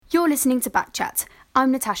You're listening to Backchat.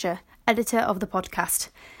 I'm Natasha, editor of the podcast.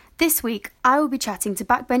 This week, I will be chatting to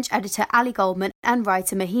backbench editor Ali Goldman and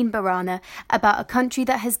writer Maheen Barana about a country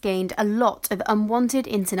that has gained a lot of unwanted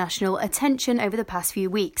international attention over the past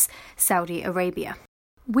few weeks, Saudi Arabia.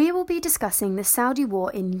 We will be discussing the Saudi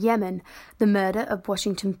war in Yemen, the murder of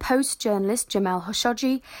Washington Post journalist Jamal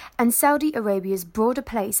Khashoggi, and Saudi Arabia's broader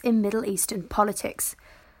place in Middle Eastern politics.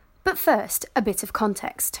 But first, a bit of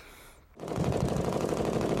context.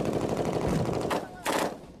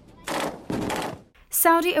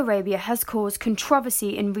 Saudi Arabia has caused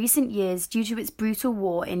controversy in recent years due to its brutal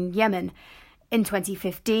war in Yemen. In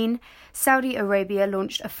 2015, Saudi Arabia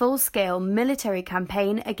launched a full-scale military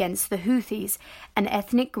campaign against the Houthis, an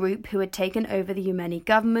ethnic group who had taken over the Yemeni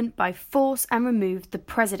government by force and removed the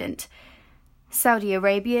president. Saudi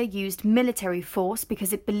Arabia used military force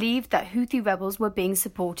because it believed that Houthi rebels were being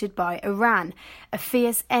supported by Iran, a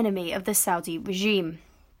fierce enemy of the Saudi regime.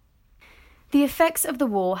 The effects of the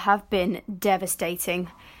war have been devastating.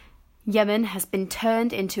 Yemen has been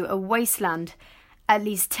turned into a wasteland. At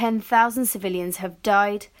least 10,000 civilians have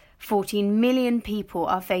died, 14 million people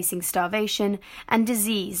are facing starvation, and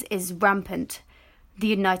disease is rampant. The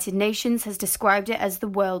United Nations has described it as the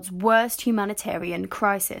world's worst humanitarian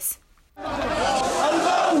crisis.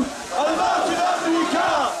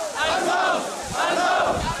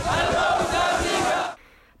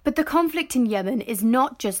 But the conflict in Yemen is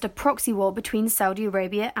not just a proxy war between Saudi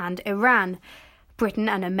Arabia and Iran. Britain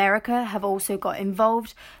and America have also got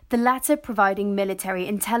involved, the latter providing military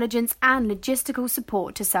intelligence and logistical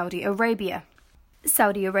support to Saudi Arabia.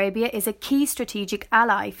 Saudi Arabia is a key strategic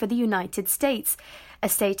ally for the United States, a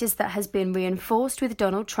status that has been reinforced with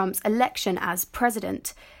Donald Trump's election as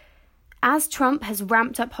president. As Trump has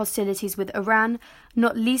ramped up hostilities with Iran,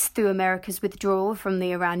 not least through America's withdrawal from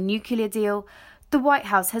the Iran nuclear deal, the White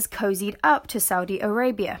House has cozied up to Saudi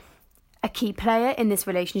Arabia. A key player in this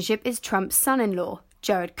relationship is Trump's son-in-law,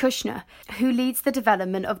 Jared Kushner, who leads the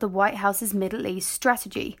development of the White House's Middle East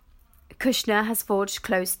strategy. Kushner has forged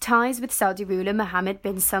close ties with Saudi ruler Mohammed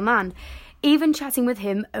bin Salman, even chatting with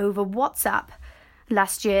him over WhatsApp.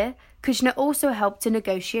 Last year, Kushner also helped to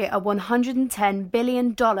negotiate a $110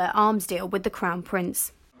 billion arms deal with the Crown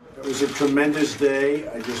Prince. It was a tremendous day.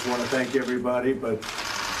 I just want to thank everybody, but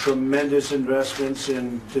tremendous investments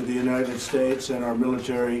into the United States, and our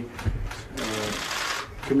military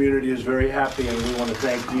community is very happy, and we want to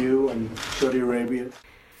thank you and Saudi Arabia.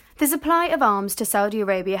 The supply of arms to Saudi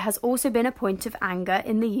Arabia has also been a point of anger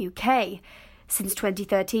in the UK. Since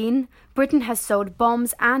 2013, Britain has sold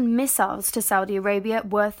bombs and missiles to Saudi Arabia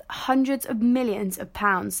worth hundreds of millions of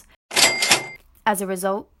pounds. As a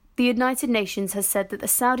result, the United Nations has said that the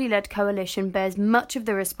Saudi-led coalition bears much of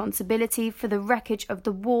the responsibility for the wreckage of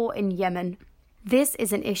the war in Yemen. This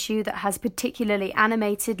is an issue that has particularly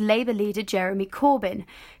animated Labour leader Jeremy Corbyn,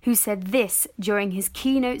 who said this during his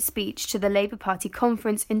keynote speech to the Labour Party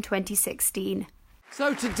conference in 2016.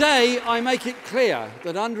 So today I make it clear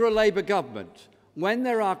that under a Labour government, when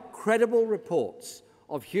there are credible reports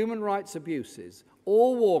of human rights abuses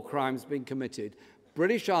or war crimes being committed,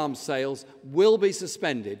 British arms sales will be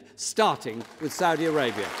suspended, starting with Saudi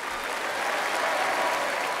Arabia.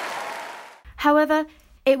 However,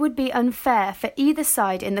 it would be unfair for either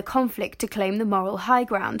side in the conflict to claim the moral high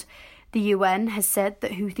ground. The UN has said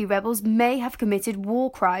that Houthi rebels may have committed war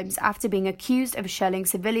crimes after being accused of shelling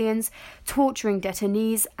civilians, torturing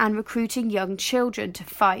detainees, and recruiting young children to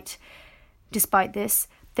fight. Despite this,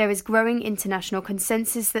 there is growing international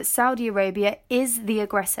consensus that Saudi Arabia is the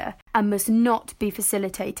aggressor and must not be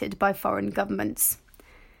facilitated by foreign governments.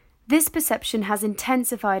 This perception has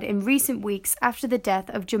intensified in recent weeks after the death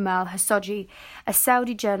of Jamal Khashoggi, a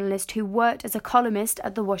Saudi journalist who worked as a columnist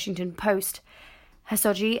at the Washington Post.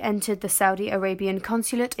 Khashoggi entered the Saudi Arabian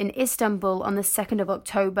consulate in Istanbul on the 2nd of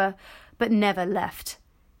October, but never left.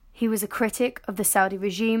 He was a critic of the Saudi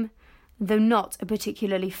regime, though not a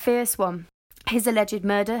particularly fierce one. His alleged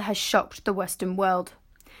murder has shocked the Western world.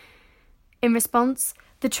 In response,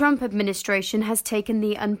 the Trump administration has taken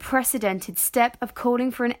the unprecedented step of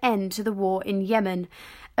calling for an end to the war in Yemen,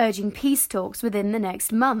 urging peace talks within the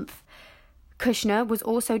next month. Kushner was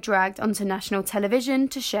also dragged onto national television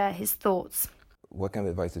to share his thoughts. What kind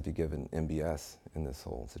of advice would you give an MBS in this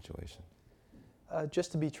whole situation?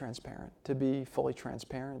 Just to be transparent, to be fully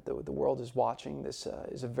transparent. The world is watching. This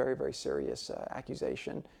is a very, very serious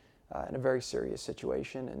accusation in a very serious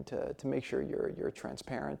situation, and to make sure you're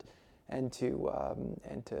transparent and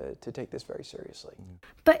to take this very seriously.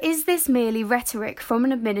 But is this merely rhetoric from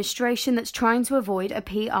an administration that's trying to avoid a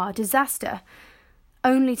PR disaster?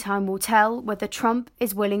 Only time will tell whether Trump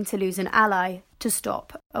is willing to lose an ally to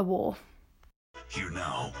stop a war. Here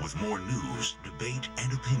now with more news, debate,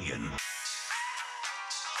 and opinion.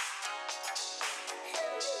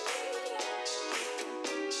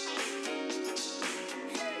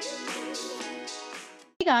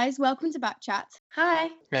 Hey guys, welcome to Backchat. Hi.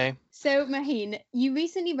 Okay. So, Maheen, you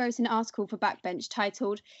recently wrote an article for Backbench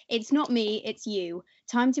titled, "It's Not Me, It's You.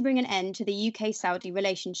 Time to Bring an End to the UK-Saudi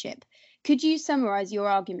Relationship." Could you summarise your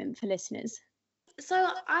argument for listeners? So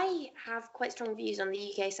I have quite strong views on the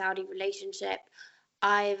UK-Saudi relationship.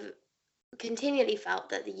 I've continually felt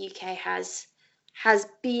that the UK has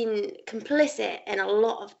been complicit in a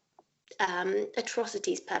lot of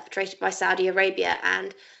atrocities perpetrated by Saudi Arabia,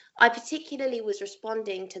 and I particularly was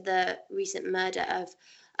responding to the recent murder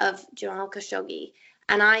of Jamal Khashoggi,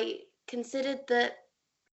 and I considered that,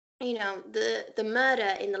 you know, the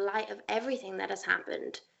murder, in the light of everything that has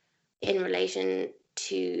happened in relation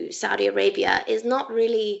to Saudi Arabia, is not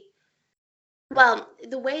really, well,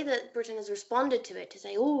 the way that Britain has responded to it, to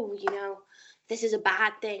say, oh, you know, this is a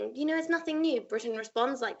bad thing. You know, it's nothing new. Britain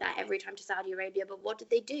responds like that every time to Saudi Arabia. But what did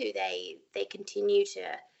they do? They continue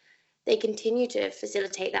to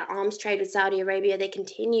facilitate that arms trade with Saudi Arabia. They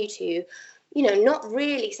continue to, you know, not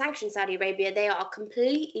really sanction Saudi Arabia. They are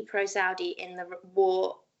completely pro-Saudi in the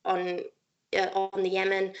war on the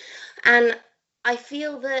Yemen, and I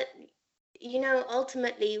feel that, you know,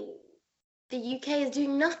 ultimately the UK is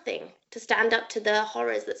doing nothing to stand up to the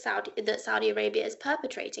horrors that Saudi Arabia is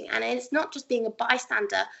perpetrating. And it's not just being a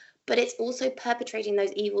bystander, but it's also perpetrating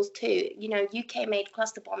those evils too. You know, UK-made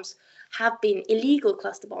illegal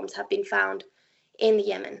cluster bombs have been found in the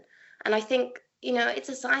Yemen. And I think, you know, it's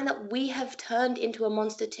a sign that we have turned into a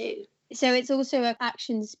monster too. So it's also an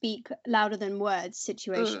actions speak louder than words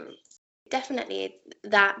situation. Definitely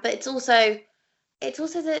that, but it's also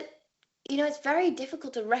that, you know, it's very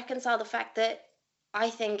difficult to reconcile the fact that I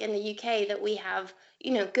think in the UK that we have,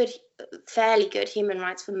 you know, fairly good human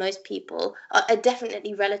rights for most people, are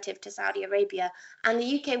definitely relative to Saudi Arabia, and the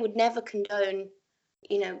UK would never condone,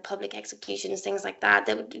 you know, public executions, things like that.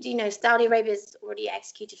 You know, Saudi Arabia's already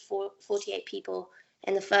executed 48 people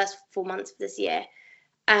in the first 4 months of this year,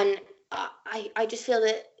 and I just feel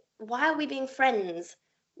that, why are we being friends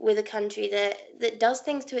with a country that does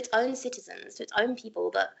things to its own citizens, to its own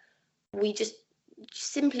people, that we just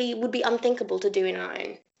simply would be unthinkable to do in our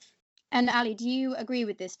own? And Ali, do you agree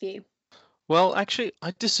with this view? Well, actually,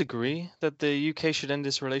 I disagree that the UK should end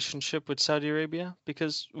its relationship with Saudi Arabia,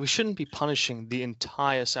 because we shouldn't be punishing the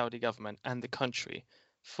entire Saudi government and the country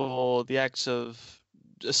for the acts of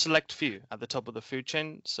a select few at the top of the food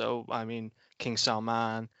chain. So, I mean, King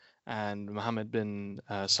Salman and Mohammed bin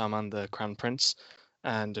Salman, the Crown Prince,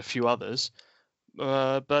 and a few others.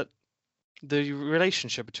 But the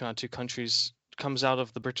relationship between our two countries comes out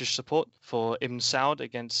of the British support for Ibn Saud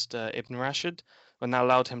against Ibn Rashid, when that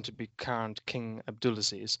allowed him to be crowned King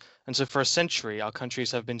Abdulaziz. And so for a century, our countries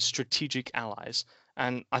have been strategic allies,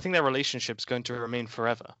 and I think that relationship is going to remain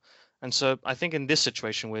forever. And so I think in this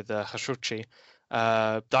situation with Khashoggi,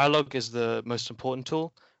 dialogue is the most important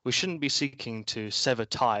tool. We shouldn't be seeking to sever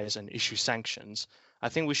ties and issue sanctions. I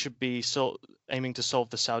think we should be aiming to solve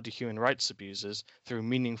the Saudi human rights abuses through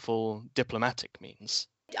meaningful diplomatic means.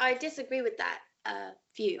 I disagree with that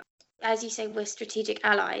view. As you say, we're strategic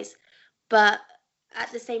allies, but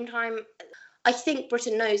at the same time, I think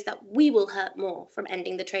Britain knows that we will hurt more from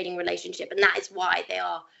ending the trading relationship, and that is why they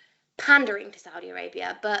are pandering to Saudi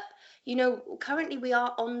Arabia. But, you know, currently we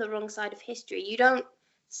are on the wrong side of history. You don't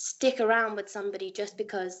stick around with somebody just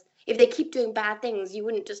because, if they keep doing bad things, you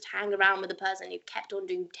wouldn't just hang around with a person who kept on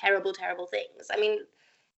doing terrible, terrible things. I mean,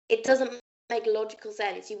 it doesn't make logical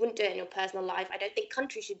sense. You wouldn't do it in your personal life. I don't think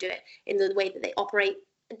countries should do it in the way that they operate.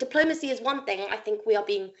 Diplomacy is one thing. I think we are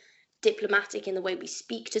being diplomatic in the way we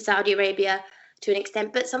speak to Saudi Arabia to an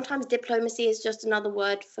extent, but sometimes diplomacy is just another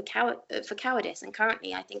word for cowardice, and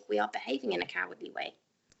currently I think we are behaving in a cowardly way.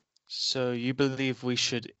 So you believe we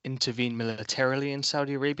should intervene militarily in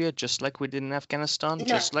Saudi Arabia, just like we did in Afghanistan, No.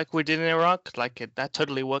 just like we did in Iraq? That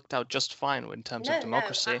totally worked out just fine in terms of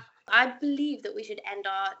democracy. No, I believe that we should end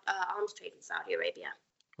our arms trade with Saudi Arabia.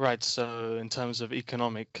 Right, so in terms of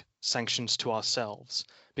economic sanctions to ourselves,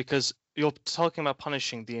 because you're talking about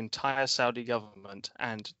punishing the entire Saudi government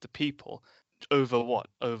and the people over what?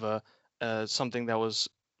 Over something that was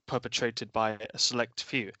perpetrated by a select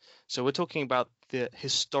few. So we're talking about the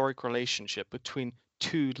historic relationship between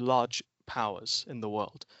two large powers in the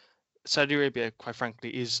world. Saudi Arabia, quite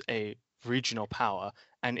frankly, is a regional power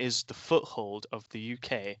and is the foothold of the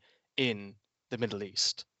UK in the Middle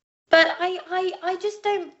East. But I just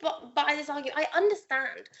don't buy this argument. I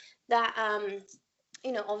understand that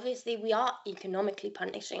obviously we are economically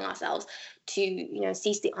punishing ourselves to,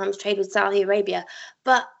 cease the arms trade with Saudi Arabia.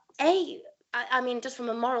 But I mean, just from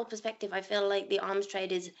a moral perspective, I feel like the arms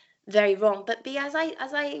trade is very wrong. But B, as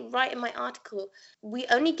I write in my article, we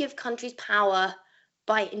only give countries power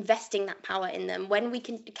by investing that power in them. When we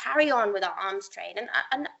can carry on with our arms trade,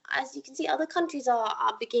 and as you can see, other countries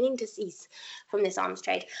are beginning to cease from this arms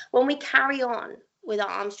trade. When we carry on with our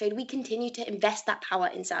arms trade, we continue to invest that power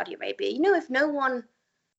in Saudi Arabia.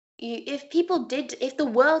 If the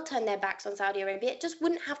world turned their backs on Saudi Arabia, it just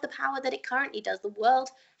wouldn't have the power that it currently does. The world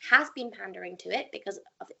has been pandering to it because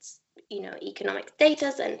of its, economic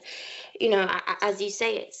status, and, as you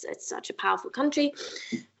say, it's such a powerful country.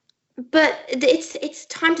 But it's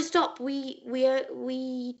time to stop. We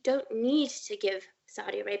don't need to give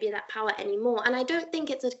Saudi Arabia that power anymore. And I don't think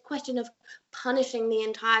it's a question of punishing the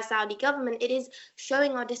entire Saudi government. It is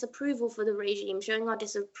showing our disapproval for the regime, showing our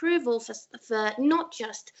disapproval for not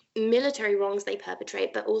just military wrongs they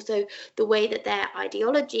perpetrate, but also the way that their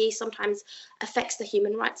ideology sometimes affects the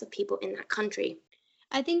human rights of people in that country.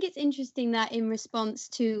 I think it's interesting that in response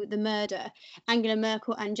to the murder, Angela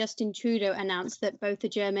Merkel and Justin Trudeau announced that both the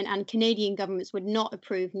German and Canadian governments would not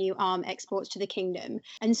approve new arm exports to the kingdom.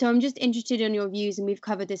 And so I'm just interested in your views, and we've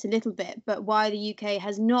covered this a little bit, but why the UK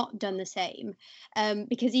has not done the same.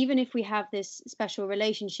 Because even if we have this special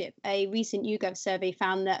relationship, a recent YouGov survey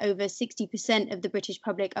found that over 60% of the British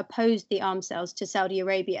public opposed the arms sales to Saudi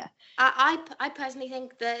Arabia. I personally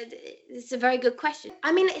think that it's a very good question.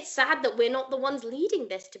 I mean, it's sad that we're not the ones leading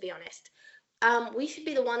this, to be honest. We should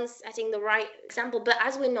be the ones setting the right example, but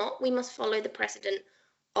as we're not, we must follow the precedent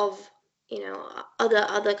of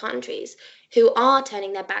other countries who are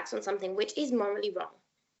turning their backs on something which is morally wrong.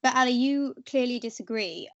 But Ali, you clearly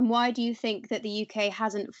disagree. Why do you think that the UK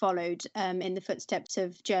hasn't followed in the footsteps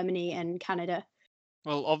of Germany and Canada?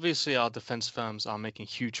 Well, obviously, our defense firms are making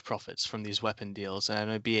huge profits from these weapon deals, and I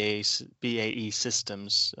know BAE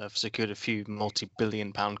Systems have secured a few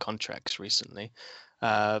multi-billion-pound contracts recently.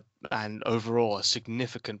 And overall, a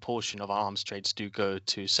significant portion of our arms trades do go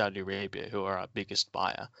to Saudi Arabia, who are our biggest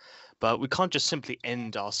buyer. But we can't just simply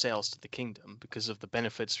end our sales to the kingdom because of the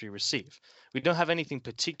benefits we receive. We don't have anything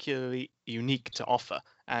particularly unique to offer,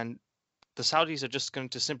 and the Saudis are just going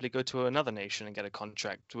to simply go to another nation and get a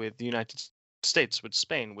contract with the United States, with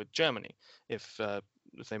Spain, with Germany, if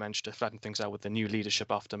they manage to flatten things out with the new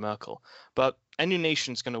leadership after Merkel. But any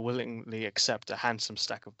nation's going to willingly accept a handsome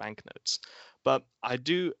stack of banknotes. But I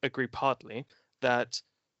do agree partly that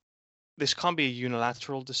this can't be a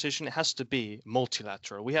unilateral decision. It has to be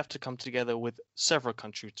multilateral. We have to come together with several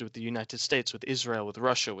countries, with the United States, with Israel, with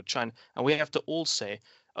Russia, with China, and we have to all say,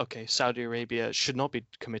 okay, Saudi Arabia should not be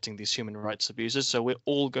committing these human rights abuses, so we're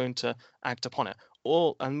all going to act upon it.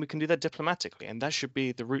 And we can do that diplomatically, and that should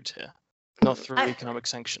be the route here, not through economic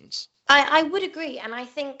sanctions. I would agree, and I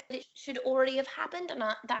think it should already have happened, and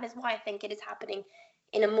that is why I think it is happening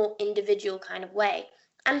in a more individual kind of way.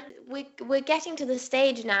 And we're getting to the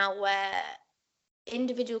stage now where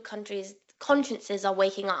individual countries' consciences are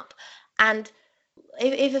waking up, and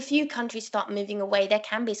if a few countries start moving away, there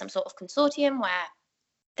can be some sort of consortium where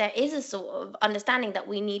there is a sort of understanding that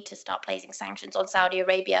we need to start placing sanctions on Saudi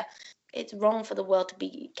Arabia. It's wrong for the world to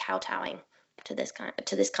be kowtowing to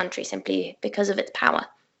this country simply because of its power.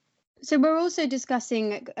 So we're also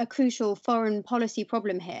discussing a crucial foreign policy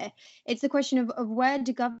problem here. It's the question of where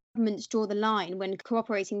do governments draw the line when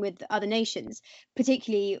cooperating with other nations,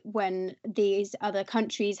 particularly when these other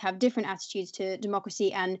countries have different attitudes to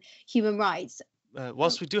democracy and human rights.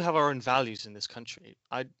 Whilst we do have our own values in this country,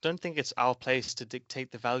 I don't think it's our place to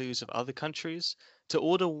dictate the values of other countries. To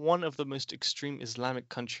order one of the most extreme Islamic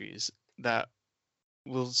countries that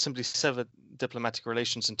will simply sever diplomatic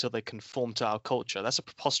relations until they conform to our culture, that's a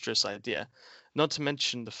preposterous idea. Not to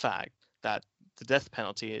mention the fact that the death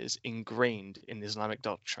penalty is ingrained in Islamic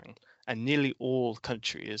doctrine, and nearly all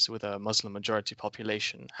countries with a Muslim majority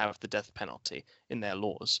population have the death penalty in their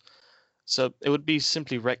laws. So it would be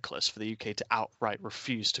simply reckless for the UK to outright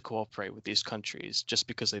refuse to cooperate with these countries just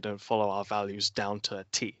because they don't follow our values down to a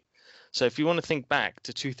T. So if you want to think back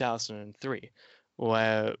to 2003,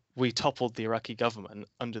 where we toppled the Iraqi government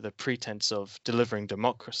under the pretense of delivering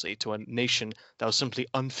democracy to a nation that was simply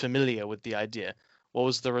unfamiliar with the idea, what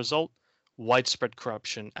was the result? Widespread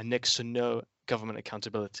corruption and next to no government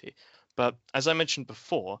accountability. But as I mentioned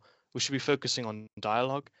before, we should be focusing on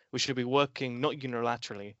dialogue. We should be working not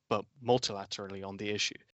unilaterally, but multilaterally on the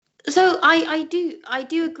issue. So I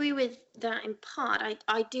do agree with that in part.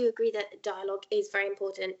 I do agree that dialogue is very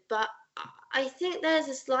important, but I think there's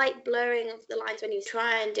a slight blurring of the lines when you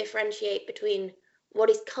try and differentiate between what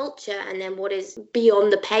is culture and then what is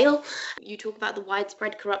beyond the pale. You talk about the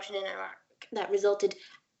widespread corruption in Iraq that resulted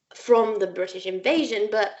from the British invasion,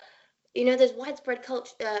 but there's widespread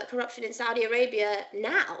corruption in Saudi Arabia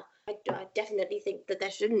now. I definitely think that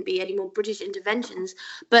there shouldn't be any more British interventions,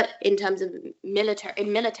 but in terms of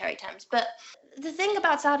military terms. But the thing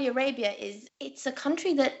about Saudi Arabia is it's a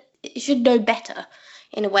country that should know better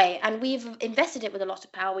in a way, and we've invested it with a lot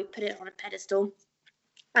of power. We put it on a pedestal,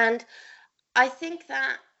 and I think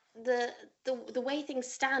that the way things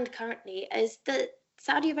stand currently is that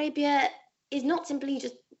Saudi Arabia is not simply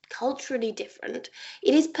just culturally different.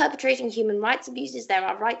 It is perpetrating human rights abuses. There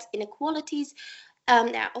are rights inequalities.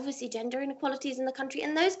 There are obviously gender inequalities in the country,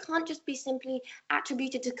 and those can't just be simply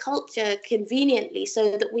attributed to culture conveniently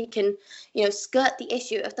so that we can, skirt the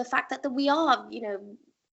issue of the fact that we are,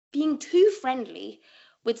 being too friendly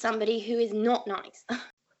with somebody who is not nice.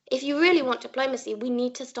 If you really want diplomacy, we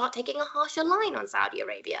need to start taking a harsher line on Saudi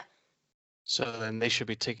Arabia. So then they should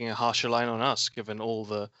be taking a harsher line on us, given all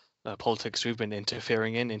the politics we've been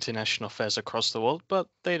interfering in international affairs across the world, but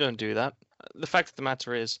they don't do that. The fact of the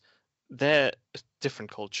matter is, they're a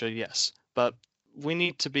different culture, yes, but we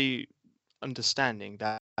need to be understanding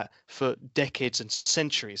that for decades and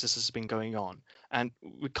centuries this has been going on, and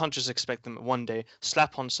we can't just expect them one day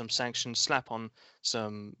slap on some sanctions, slap on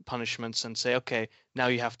some punishments, and say, okay, now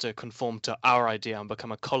you have to conform to our idea and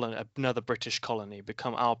become another British colony,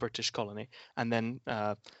 become our British colony, and then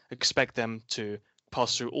expect them to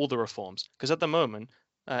pass through all the reforms. Because at the moment,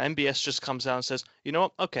 MBS just comes out and says, you know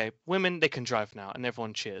what, okay, women, they can drive now, and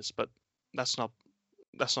everyone cheers, but that's not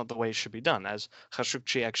the way it should be done. As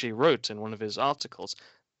Khashoggi actually wrote in one of his articles,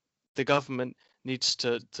 the government needs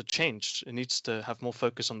to change. It needs to have more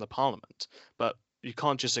focus on the parliament. But you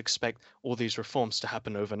can't just expect all these reforms to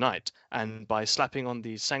happen overnight. And by slapping on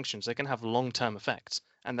these sanctions, they can have long-term effects.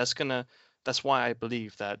 And that's why I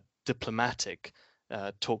believe that diplomatic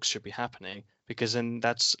talks should be happening, because then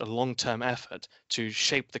that's a long-term effort to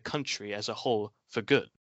shape the country as a whole for good.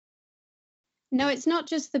 No, it's not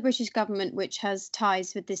just the British government which has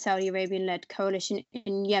ties with the Saudi Arabian-led coalition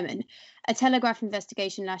in Yemen. A Telegraph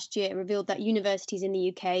investigation last year revealed that universities in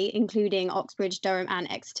the UK, including Oxbridge, Durham and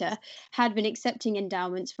Exeter, had been accepting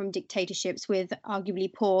endowments from dictatorships with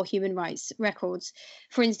arguably poor human rights records.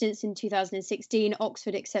 For instance, in 2016,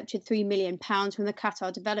 Oxford accepted £3 million from the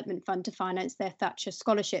Qatar Development Fund to finance their Thatcher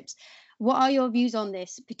scholarships. What are your views on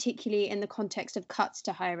this, particularly in the context of cuts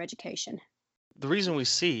to higher education? The reason we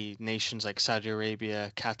see nations like Saudi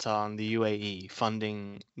Arabia, Qatar, and the UAE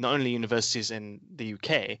funding not only universities in the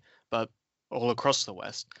UK, but all across the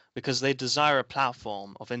West, because they desire a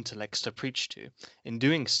platform of intellects to preach to. In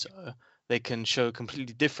doing so, they can show a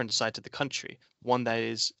completely different side to the country, one that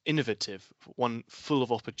is innovative, one full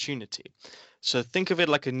of opportunity. So think of it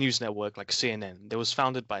like a news network like CNN. That was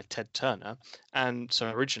founded by Ted Turner, and so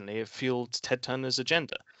originally it fueled Ted Turner's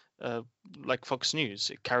agenda. Like Fox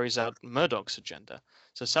News, it carries out Murdoch's agenda.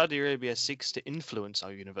 So Saudi Arabia seeks to influence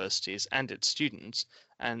our universities and its students,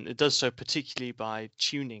 and it does so particularly by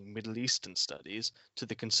tuning Middle Eastern studies to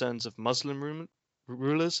the concerns of Muslim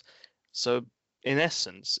rulers. So in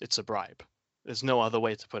essence, it's a bribe. There's no other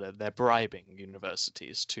way to put it. They're bribing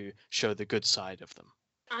universities to show the good side of them.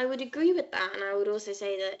 I would agree with that, and I would also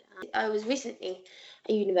say that I was recently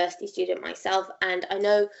a university student myself, and I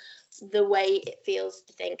know the way it feels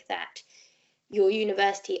to think that your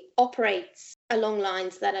university operates along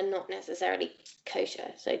lines that are not necessarily kosher,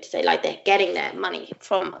 so to say, like they're getting their money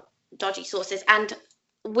from dodgy sources. And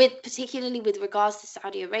particularly with regards to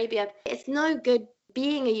Saudi Arabia, it's no good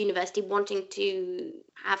being a university wanting to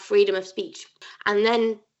have freedom of speech and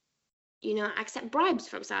then, accept bribes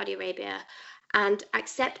from Saudi Arabia and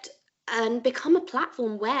accept and become a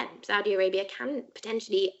platform where Saudi Arabia can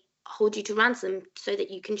potentially hold you to ransom so that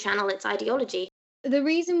you can channel its ideology. The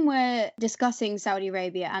reason we're discussing Saudi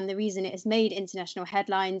Arabia and the reason it has made international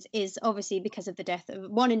headlines is obviously because of the death of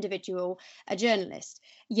one individual, a journalist.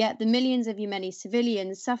 Yet the millions of Yemeni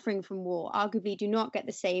civilians suffering from war arguably do not get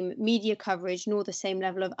the same media coverage nor the same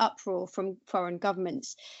level of uproar from foreign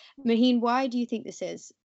governments. Maheen, why do you think this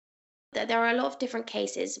is? There are a lot of different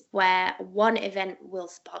cases where one event will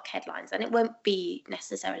spark headlines, and it won't be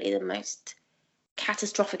necessarily the most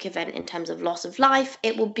catastrophic event in terms of loss of life.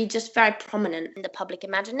 It will be just very prominent in the public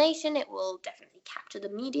imagination. It will definitely capture the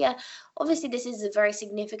media. Obviously, this is a very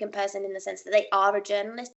significant person in the sense that they are a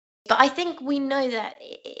journalist. But I think we know that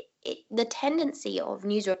the tendency of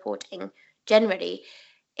news reporting generally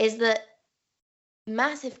is that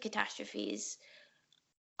massive catastrophes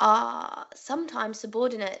are sometimes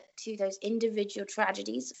subordinate to those individual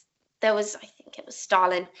tragedies. There was, I think it was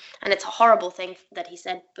Stalin, and it's a horrible thing that he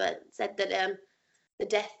said, but said that the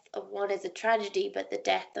death of one is a tragedy, but the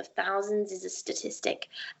death of thousands is a statistic.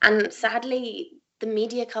 And sadly, the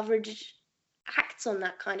media coverage acts on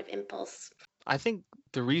that kind of impulse. I think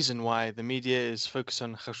the reason why the media is focused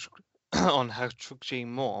on Khashoggi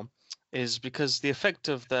more is because the effect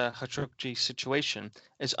of the Khashoggi situation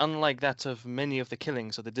is unlike that of many of the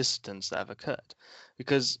killings of the dissidents that have occurred,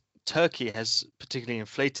 because Turkey has particularly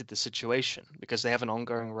inflated the situation because they have an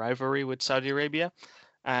ongoing rivalry with Saudi Arabia,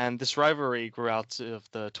 and this rivalry grew out of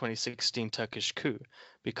the 2016 Turkish coup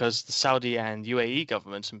because the Saudi and UAE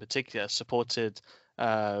governments in particular supported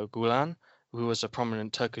Gulen, who was a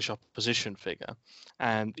prominent Turkish opposition figure.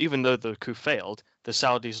 And even though the coup failed, the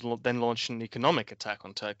Saudis then launched an economic attack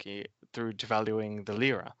on Turkey through devaluing the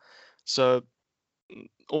lira. So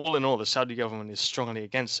all in all, the Saudi government is strongly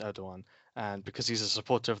against Erdogan, and because he's a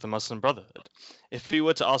supporter of the Muslim Brotherhood. If we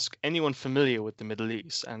were to ask anyone familiar with the Middle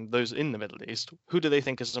East and those in the Middle East, who do they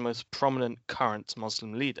think is the most prominent current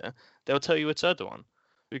Muslim leader, they'll tell you it's Erdogan.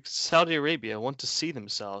 Because Saudi Arabia want to see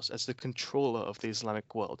themselves as the controller of the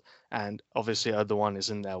Islamic world, and obviously Erdogan is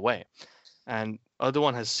in their way. And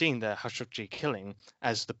Erdogan has seen the Khashoggi killing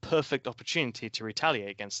as the perfect opportunity to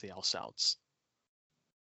retaliate against the Al Sauds.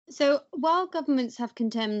 So, while governments have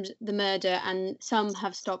condemned the murder and some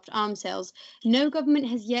have stopped arms sales, no government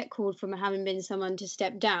has yet called for Mohammed bin Salman to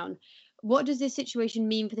step down. What does this situation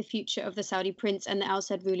mean for the future of the Saudi prince and the Al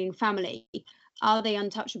Saud ruling family? Are they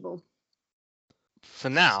untouchable? For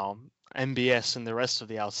now, MBS and the rest of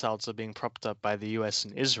the Al Sauds are being propped up by the US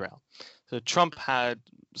and Israel. So Trump had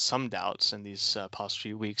some doubts in these past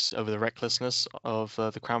few weeks over the recklessness of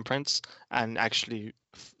the Crown Prince, and actually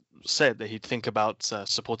said that he'd think about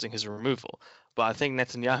supporting his removal. But I think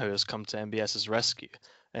Netanyahu has come to MBS's rescue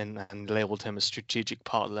and labeled him a strategic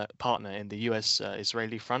partner in the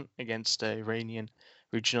US-Israeli front against Iranian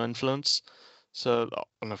regional influence. So,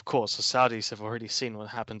 and of course, the Saudis have already seen what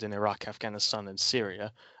happened in Iraq, Afghanistan, and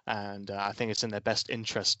Syria, and I think it's in their best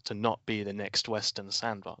interest to not be the next Western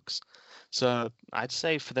sandbox. So I'd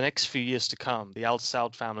say for the next few years to come, the Al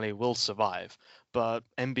Saud family will survive, but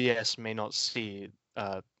MBS may not see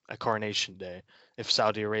a coronation day if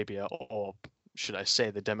Saudi Arabia, or should I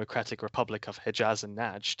say the Democratic Republic of Hejaz and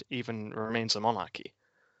Najd, even remains a monarchy.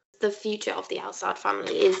 The future of the Al Saud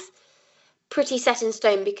family is pretty set in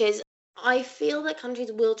stone, because I feel that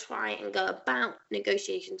countries will try and go about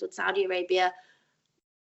negotiations with Saudi Arabia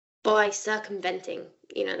by circumventing,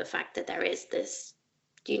 the fact that there is this,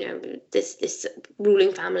 this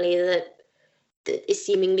ruling family that is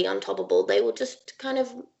seemingly untoppable. They will just kind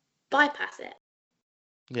of bypass it.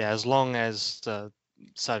 Yeah, as long as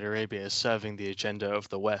Saudi Arabia is serving the agenda of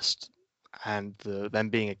the West, and them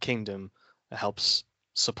being a kingdom helps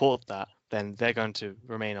support that, then they're going to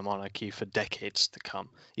remain a monarchy for decades to come.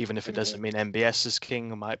 Even if it doesn't mean MBS is king,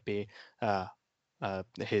 it might be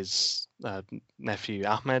his nephew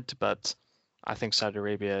Ahmed, but I think Saudi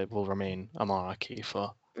Arabia will remain a monarchy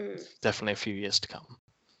for definitely a few years to come.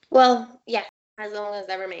 Well, yeah, as long as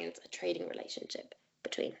there remains a trading relationship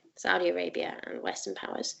between Saudi Arabia and Western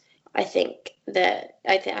powers. I think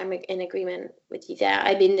I'm in agreement with you there.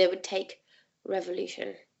 I mean, it would take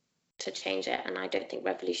revolution to change it, and I don't think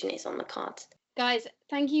revolution is on the cards. Guys,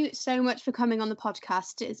 thank you so much for coming on the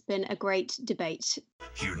podcast. It's been a great debate.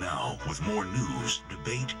 Here now with more news,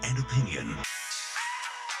 debate, and opinion.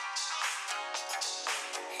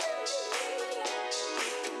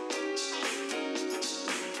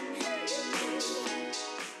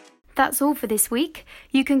 That's all for this week.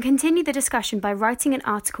 You can continue the discussion by writing an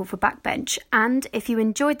article for Backbench, and if you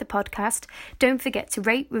enjoyed the podcast, don't forget to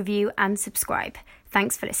rate, review and subscribe.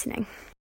 Thanks for listening.